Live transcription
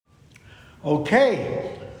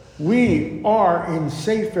Okay, we are in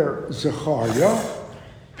Sefer Zechariah,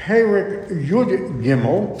 Perek Yud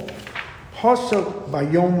Gimel, Pasuk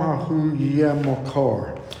Bayom Hahu Yeh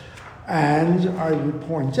Makor. And I would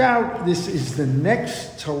point out, this is the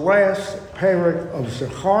next to last Perek of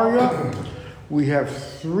Zechariah. We have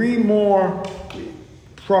 3 more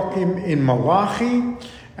Prakim in Malachi,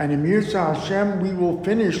 and in Yirtzeh Hashem, we will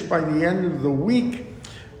finish by the end of the week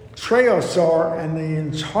Treyasar and the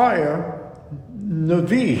entire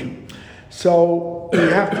Navi. So we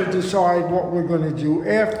have to decide what we're going to do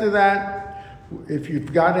after that. If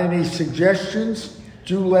you've got any suggestions,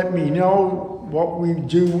 do let me know what we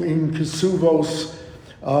do in Kesuvos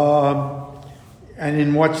and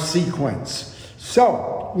in what sequence.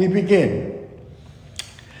 So we begin.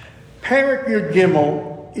 Perek Yud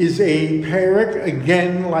Gimel is a perek,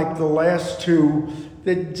 again like the last 2,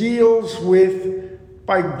 that deals with,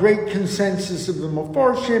 by great consensus of the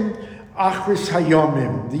Mefarshim, Achris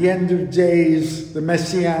Hayomim, the end of days, the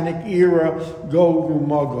Messianic era, Gog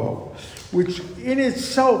Magog, which in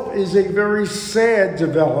itself is a very sad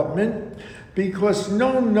development because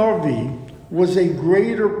no Navi was a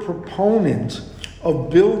greater proponent of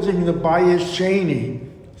building the Bayis Sheni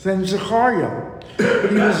than Zechariah.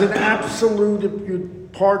 He was an absolute, if you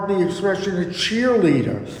pardon the expression, a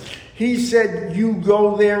cheerleader. He said, you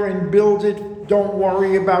go there and build it. Don't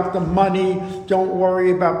worry about the money. Don't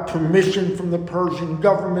worry about permission from the Persian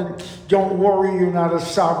government. Don't worry, you're not a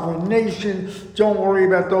sovereign nation. Don't worry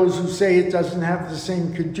about those who say it doesn't have the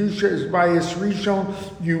same Kedusha as Bayis Rishon.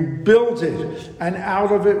 You build it, and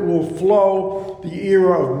out of it will flow the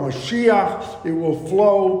era of Mashiach. It will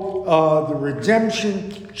flow the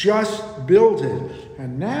redemption. Just build it.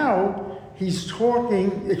 And now he's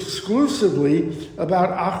talking exclusively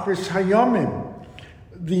about Achris Hayomim,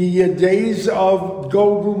 the days of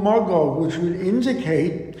Gog Magog, which would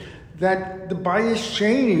indicate that the Bayis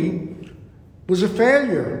Sheni was a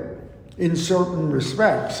failure in certain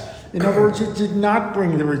respects. In other words, it did not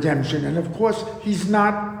bring the redemption. And of course, he's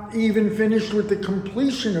not even finished with the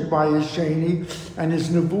completion of Bayis Sheni, and his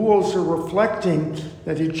nevuos are reflecting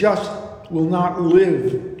that it just will not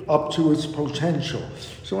live up to its potential.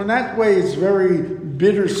 So in that way, it's very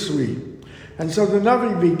bittersweet. And so the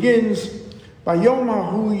Navi begins, Bayom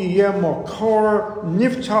hahu yeh makor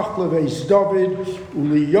niftach leveis David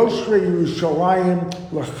uliyoshre Yerushalayim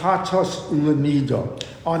lechatos ulenida.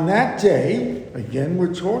 On that day, again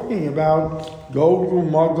we're talking about Gog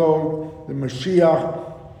Magog, the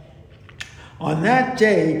Mashiach. On that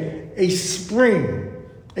day, a stream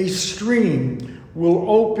will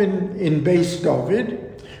open in Beis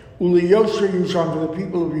David, uliyoshre Yerushalayim, for the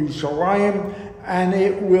people of Yerushalayim, and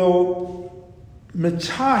it will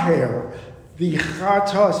metaher the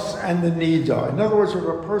chatas and the nida. In other words, if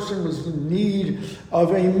a person was in need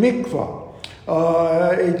of a mikvah,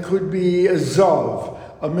 it could be a zav,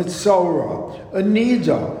 a mitzorah, a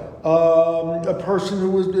nida, a person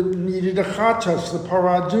who needed a chatas, the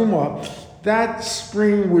paraduma. That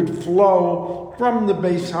spring would flow from the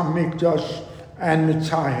Beis HaMikdash and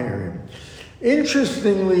mitaherim.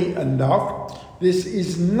 Interestingly enough, this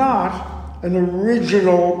is not an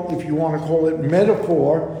original, if you want to call it,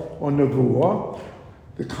 metaphor or nevuah,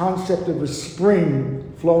 the concept of a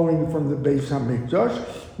spring flowing from the Beis HaMikdash.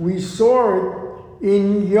 We saw it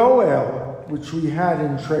in Yoel, which we had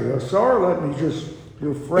in Treyasar. Let me just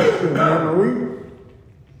refresh your memory.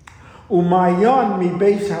 Umayan mi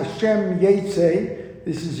Beis Hashem Yetzeh,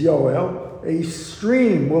 this is Yoel, a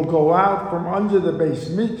stream will go out from under the Beis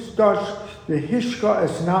Mikdash, the Hishka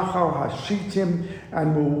es Nachal HaShittim,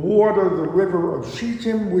 and will water the river of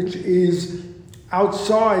Shittim, which is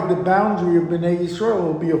outside the boundary of Bnei Yisrael. It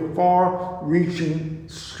will be a far-reaching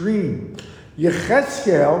stream.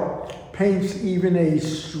 Yechezkel paints even a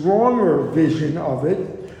stronger vision of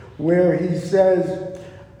it, where he says,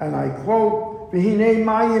 and I quote, "V'hinei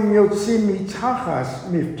mayim yotzim mitachas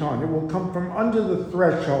miftan." It will come from under the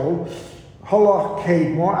threshold, halach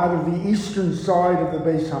kedma, out of the eastern side of the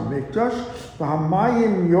Beis HaMikdash.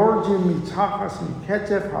 V'hamayim yordim mitachas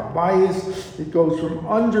miketef habayis. It goes from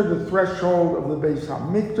under the threshold of the Beis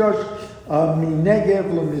HaMikdash, minegev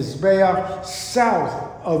lemizbeach, south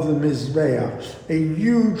of the mizbeach, a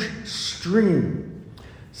huge stream.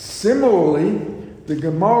 Similarly, the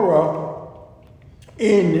Gemara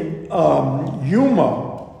in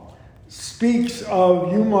Yuma speaks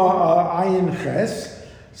of Yuma Ayin Ches,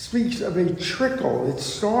 speaks of a trickle. It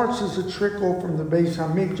starts as a trickle from the Beis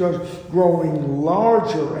HaMikdash, growing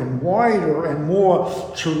larger and wider and more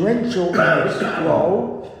torrential in its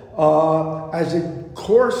flow as it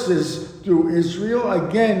courses through Israel,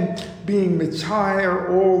 again being Mitzayir,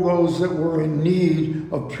 all those that were in need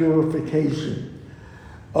of purification.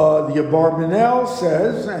 The Abarbanel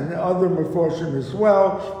says, and other Meforshim as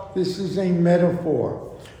well, this is a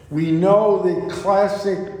metaphor. We know the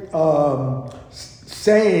classic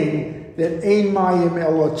saying that Ein Mayim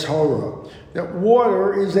Ela Torah, that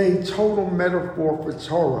water is a total metaphor for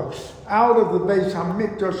Torah. Out of the Beis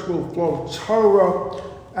HaMikdash will flow Torah,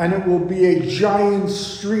 and it will be a giant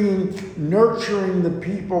stream nurturing the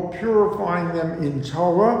people, purifying them in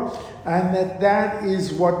Torah, and that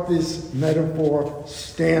is what this metaphor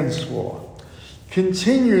stands for.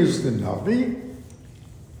 Continues the Navi.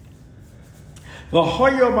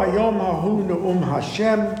 V'hoyo bayom hahu ne'um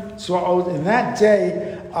Hashem, so in that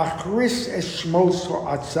day, achris eshmos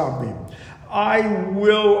ha'atzabim, I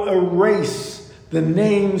will erase the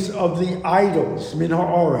names of the idols, min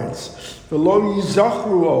ha'oretz, v'lo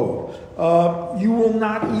yizachru, you will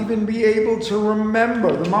not even be able to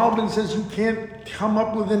remember. The Malbim says you can't come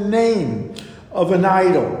up with a name of an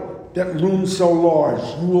idol that looms so large.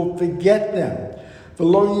 You will forget them.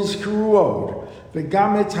 V'lo yizkru,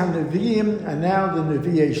 v'gamet ha'neviim, and now the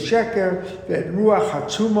Nevi'ei Sheker, v'et ruach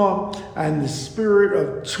ha'tumah, and the spirit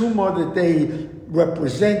of tumah that they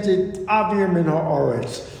represented, avir min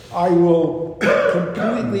ha'oretz, I will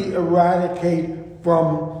completely eradicate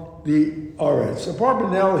from the Oretz.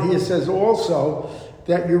 Abarbanel here says also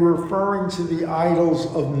that you're referring to the idols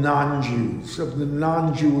of non-Jews, of the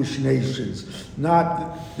non-Jewish nations.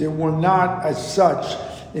 There were not as such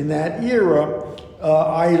in that era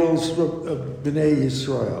idols of Bnei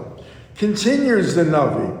Yisrael. Continues the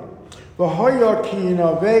Navi, V'hoya ki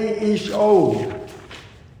yinavei ish od.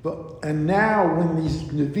 And now when these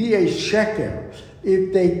Nevi'ei Sheker,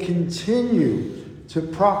 if they continue to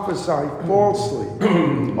prophesy falsely,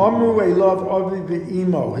 Amru Elav Avi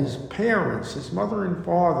V'imo, his parents, his mother and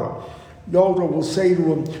father, Yoda will say to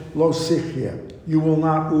him, Lo sichya, you will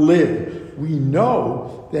not live. We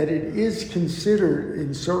know that it is considered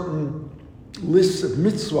in certain lists of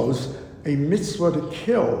mitzvos a mitzvah to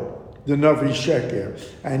kill the Navi Sheker.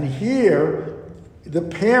 And here, the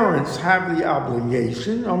parents have the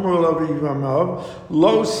obligation,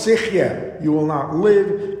 Lo sichya, you will not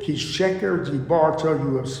live, ki sheker dibarta,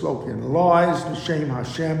 you have spoken lies, B'Shem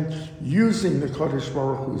Hashem, using the Kodesh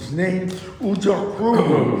Baruch Hu's name,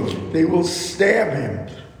 Udachruhu, they will stab him,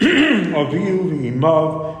 Avihu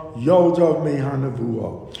v'imav, Yodav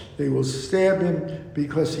mehanavuah, they will stab him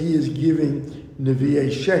because he is giving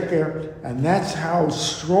Nevi'ei Sheker, and that's how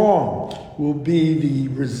strong will be the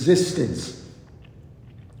resistance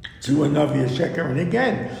to a Navi Sheker. And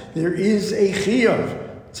again, there is a chiyuv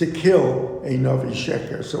to kill a Navi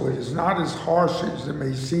Sheker, so it is not as harsh as it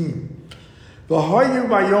may seem. V'hayu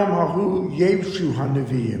bayom hahu yevshu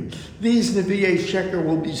hanaviyim. These Nevi'ei Sheker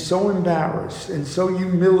will be so embarrassed and so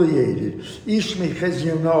humiliated, ish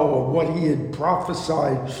mechezyono, of what he had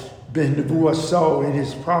prophesied b'nevuaso, in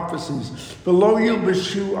his prophecies. V'lo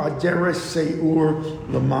yilbeshu aderes seur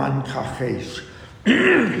leman kachesh.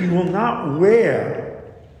 He will not wear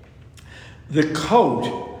the coat.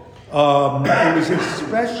 It was a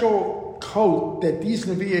special coat that these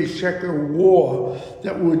Nevi'ei Sheker wore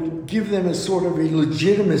that would give them a sort of a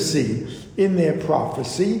legitimacy in their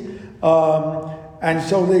prophecy. And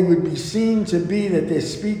so they would be seen to be that they're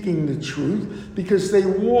speaking the truth because they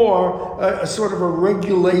wore a sort of a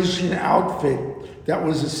regulation outfit that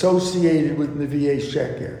was associated with Nevi'ei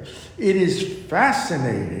Sheker. It is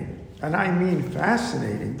fascinating, and I mean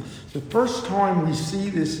fascinating, the first time we see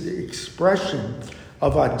this expression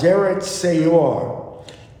of Aderet Seor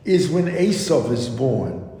is when Esav is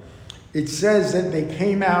born. It says that they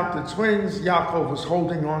came out, the twins, Yaakov was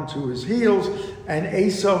holding on to his heels, and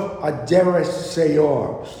Esav Aderet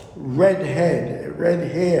Seor, red head,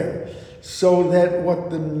 red hair. So that what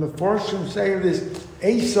the Meforshim say of this,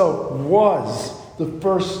 Esav was the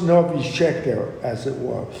first Navi Sheker, as it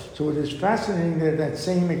were. So it is fascinating that that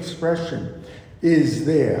same expression is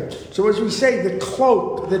there. So as we say, the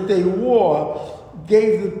cloak that they wore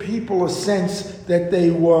gave the people a sense that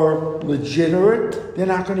they were legitimate. They're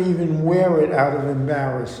not going to even wear it out of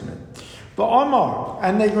embarrassment. But Omar,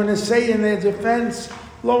 and they're going to say in their defense,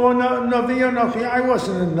 Lo Navi Anochi, I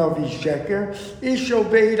wasn't a Navi Sheker. Ish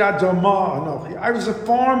Obeid Adama Anochi, I was a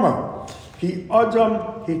farmer. He Adam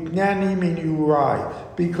Hiknani min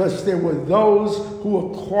Urai, because there were those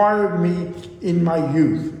who acquired me in my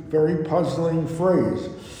youth. Very puzzling phrase.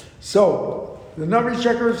 So, the Navi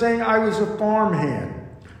Sheker is saying, I was a farmhand.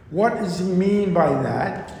 What does he mean by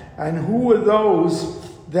that? And who are those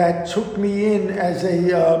that took me in as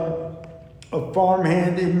a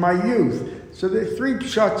farmhand in my youth? So there are three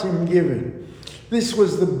pshatim given. This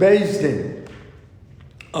was the Beis Din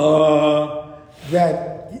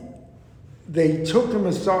that they took him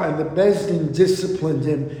aside, and the Beis Din disciplined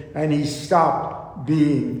him, and he stopped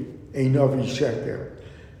being a Navi Sheker.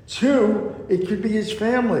 2, it could be his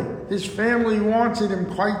family. His family wanted him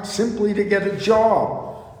quite simply to get a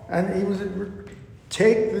job, and he would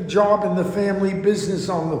take the job in the family business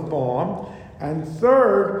on the farm. And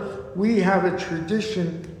 3rd, we have a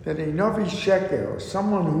tradition that a Navi Sheker,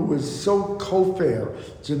 someone who was so kofar,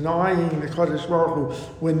 denying the Kadosh Baruch Hu,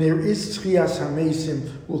 when there is Tchias HaMesim,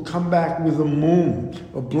 will come back with a mum,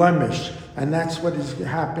 a blemish, and that's what has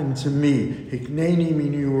happened to me. Hikneni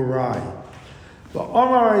min Urai. But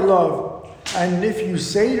Omar I love, and if you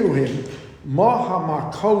say to him, Ma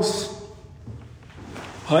hamakos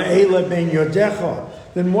ha'ela ben yodecha,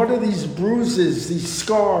 then what are these bruises, these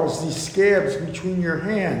scars, these scabs between your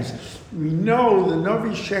hands? We know the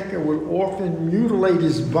Navi Sheker would often mutilate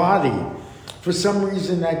his body. For some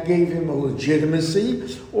reason that gave him a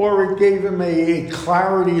legitimacy, or it gave him a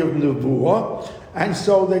clarity of nevuah. And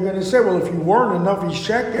so they're going to say, well, if you weren't a Navi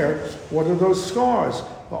Sheker, what are those scars?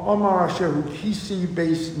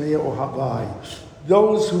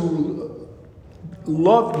 Those who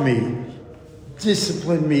loved me,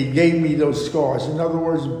 disciplined me, gave me those scars. In other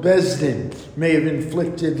words, Beis Din may have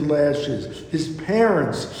inflicted lashes. His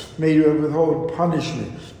parents may have withheld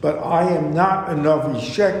punishment. But I am not a Navi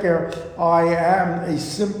Sheker. I am a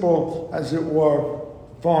simple, as it were,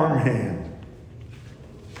 farmhand.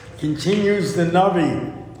 Continues the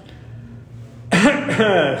Navi.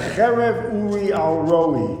 Cherev uri al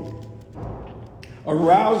roi.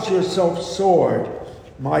 Arouse yourself, sword,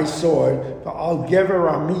 my sword, al gever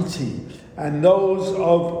amiti, and those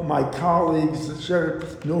of my colleagues,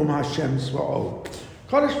 Num Hashem Tzva'ot.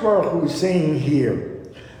 Kadosh Baruch Hu is saying here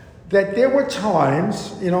that there were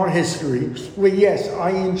times in our history where, yes,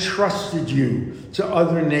 I entrusted you to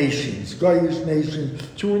other nations, Goyish nations,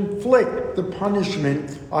 to inflict the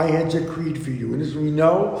punishment I had decreed for you. And as we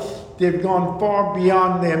know, they've gone far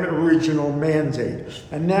beyond their original mandate.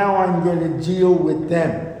 And now I'm going to deal with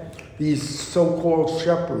them, these so-called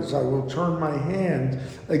shepherds. I will turn my hand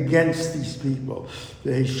against these people.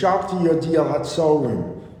 The Heshavti Yodi al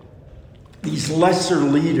Hatzorim, these lesser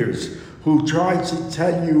leaders who try to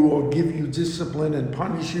tell you or give you discipline and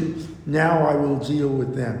punish you, now I will deal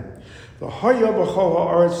with them. The Haya b'chol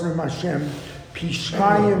ha'aretz nem Hashem,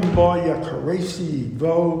 Pishnayim ba yakaresi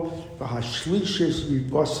yivo, v'hashlishis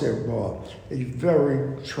yivaser ba. A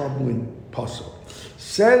very troubling puzzle.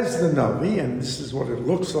 Says the Navi, and this is what it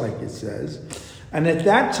looks like it says, and at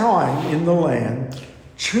that time in the land,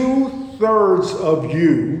 2/3 of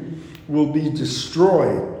you will be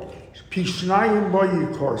destroyed. Pishnayim ba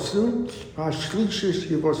yikarsu, v'hashlishis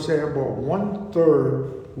yivaser ba. 1/3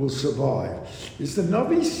 will survive. Is the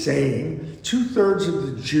Navi saying 2/3 of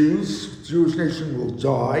the Jewish nation will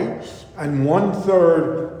die, and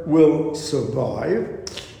 1/3 will survive?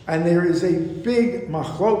 And there is a big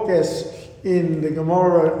machlokes in the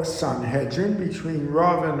Gemara Sanhedrin between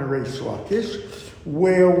Rav and Reish Lakish,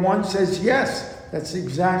 where one says, yes, that's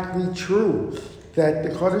exactly true, that the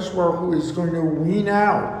Kadosh Baruch Hu is going to wean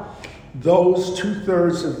out those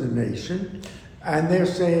 2/3 of the nation. And they're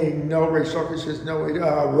saying, no, Reish Lakish says, no,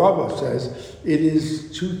 Rava says, it is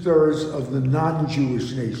 2/3 of the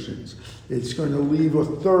non-Jewish nations. It's going to leave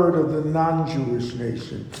 1/3 of the non-Jewish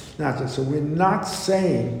nation. So we're not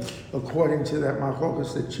saying, according to that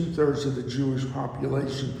machlokas, that 2/3 of the Jewish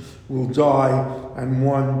population will die and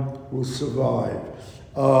 1 will survive.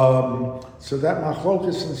 So that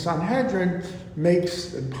machlokas in Sanhedrin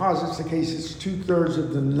makes and posits the case it's 2/3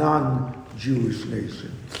 of the non-Jewish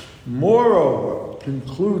nation. Moreover,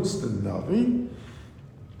 concludes the Navi,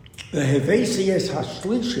 the Hevesias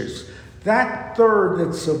Hashlishis, that 1/3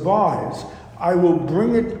 that survives, I will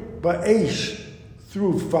bring it ba'esh,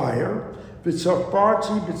 through fire,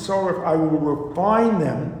 v'tzafarti b'tzoref, I will refine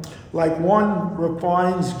them like one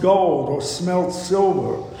refines gold or smelts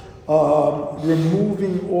silver,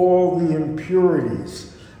 removing all the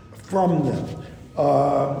impurities from them.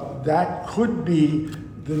 That could be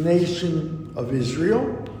the nation of Israel,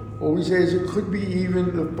 or we say it could be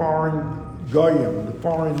even the foreign goyim, the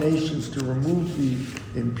foreign nations, to remove the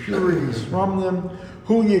impurities from them.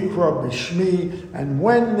 Hu yikra b'shmi, and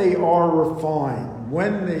when they are refined,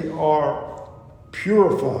 when they are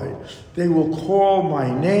purified, they will call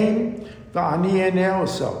my name. V'ani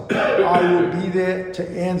enelso, I will be there to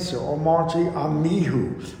answer. Omarti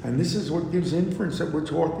amihu, and this is what gives inference that we're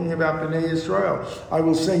talking about Bnei Israel. I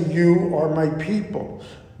will say, you are my people.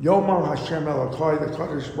 Yomar Hashem Elokai, the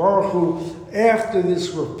Kadosh Baruch Hu, after this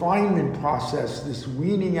refinement process, this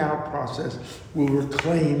weaning out process, will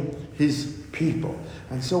reclaim his people.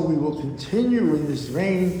 And so we will continue in this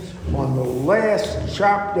vein on the last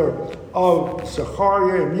chapter of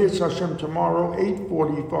Zechariah and Yitz Hashem tomorrow,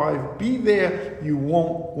 8:45. Be there. You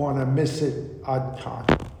won't want to miss it. Ad Kan.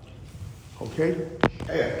 Okay?